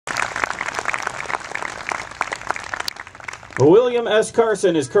William S.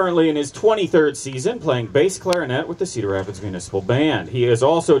 Carson is currently in his 23rd season playing bass clarinet with the Cedar Rapids Municipal Band. He is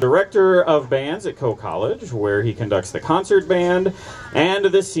also director of bands at Coe College, where he conducts the concert band and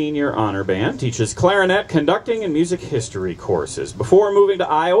the senior honor band, teaches clarinet, conducting, and music history courses. Before moving to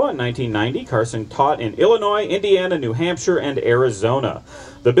Iowa in 1990, Carson taught in Illinois, Indiana, New Hampshire, and Arizona.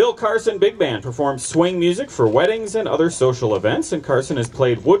 The Bill Carson Big Band performs swing music for weddings and other social events, and Carson has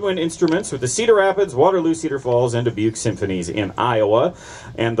played woodwind instruments with the Cedar Rapids, Waterloo, Cedar Falls, and Dubuque Symphonies in Iowa,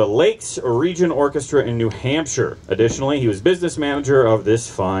 and the Lakes Region Orchestra in New Hampshire. Additionally, he was business manager of this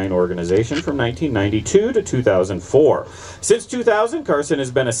fine organization from 1992 to 2004. Since 2000, Carson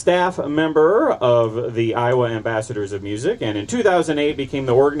has been a staff member of the Iowa Ambassadors of Music, and in 2008 became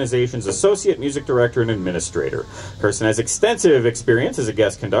the organization's associate music director and administrator. Carson has extensive experience as a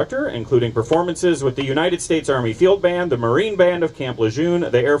guest conductor, including performances with the United States Army Field Band, the Marine Band of Camp Lejeune,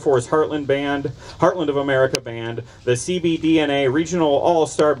 the Air Force Heartland Band, Heartland of America Band, the CBDNA Regional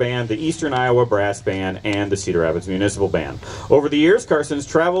All-Star Band, the Eastern Iowa Brass Band, and the Cedar Rapids Municipal Band. Over the years, Carson's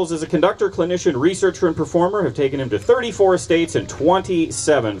travels as a conductor, clinician, researcher, and performer have taken him to 34 states and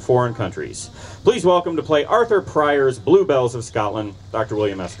 27 foreign countries. Please welcome to play Arthur Pryor's Bluebells of Scotland, Dr.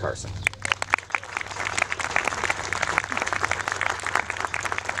 William S. Carson.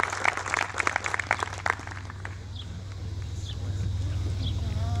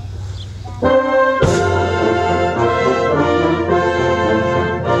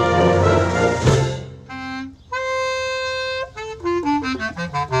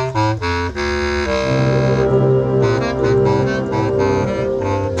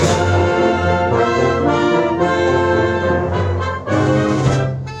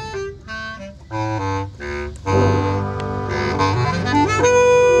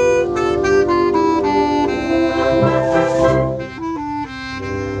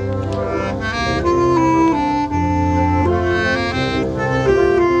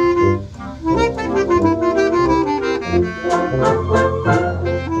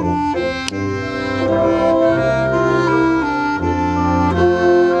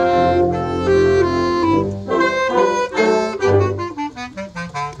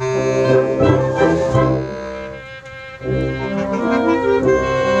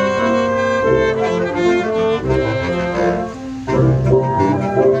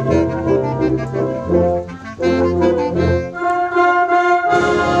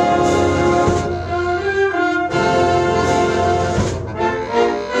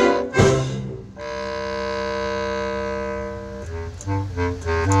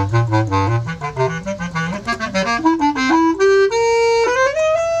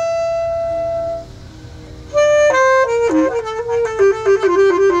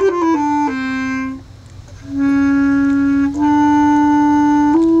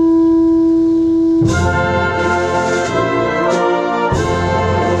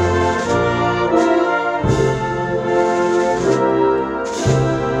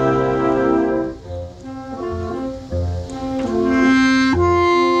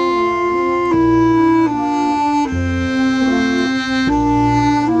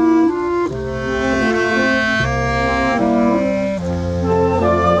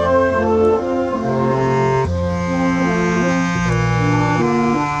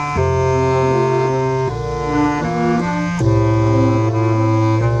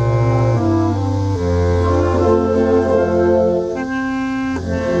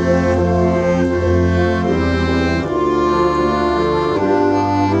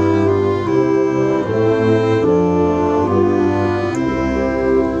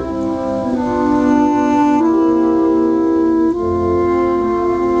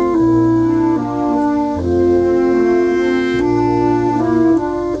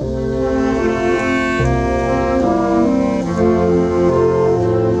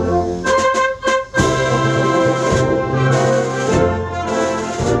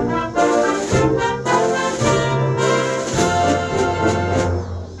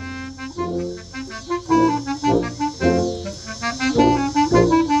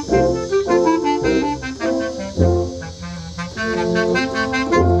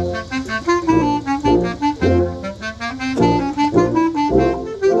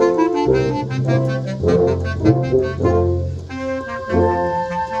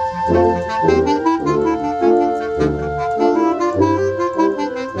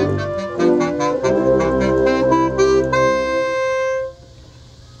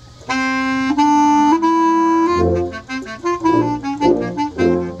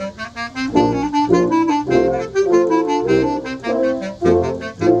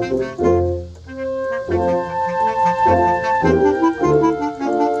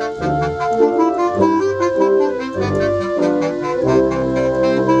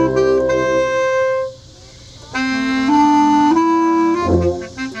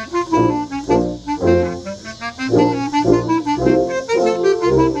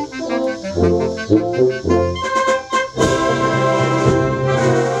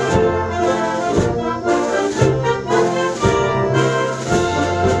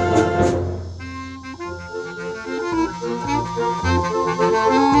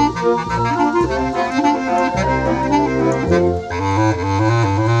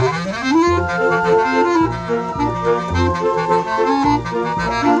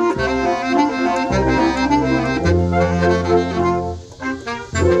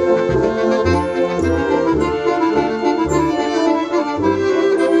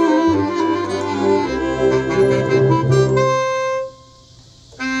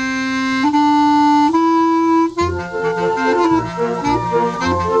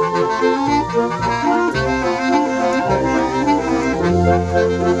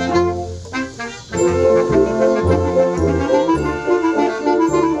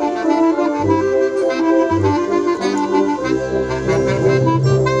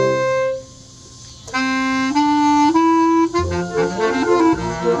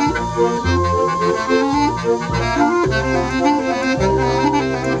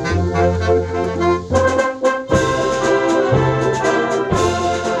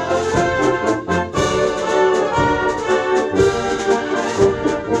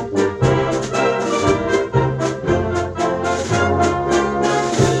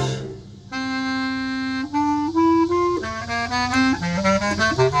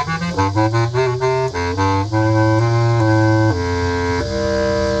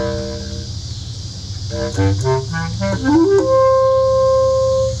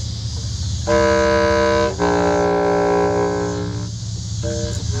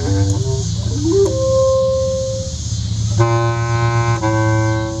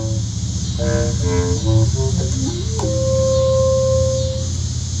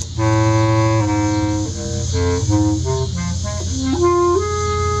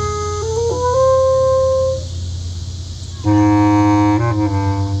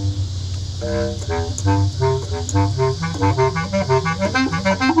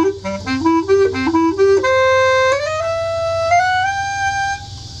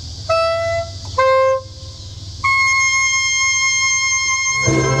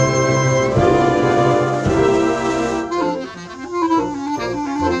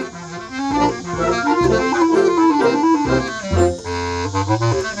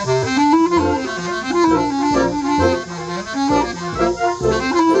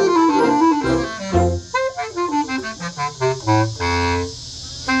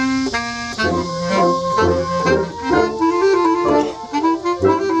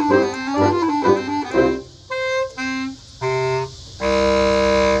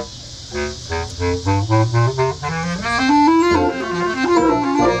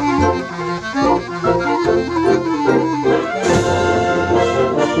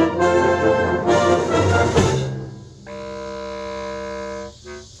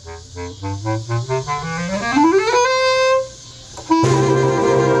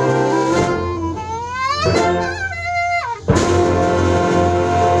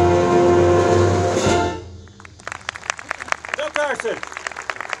 Carson.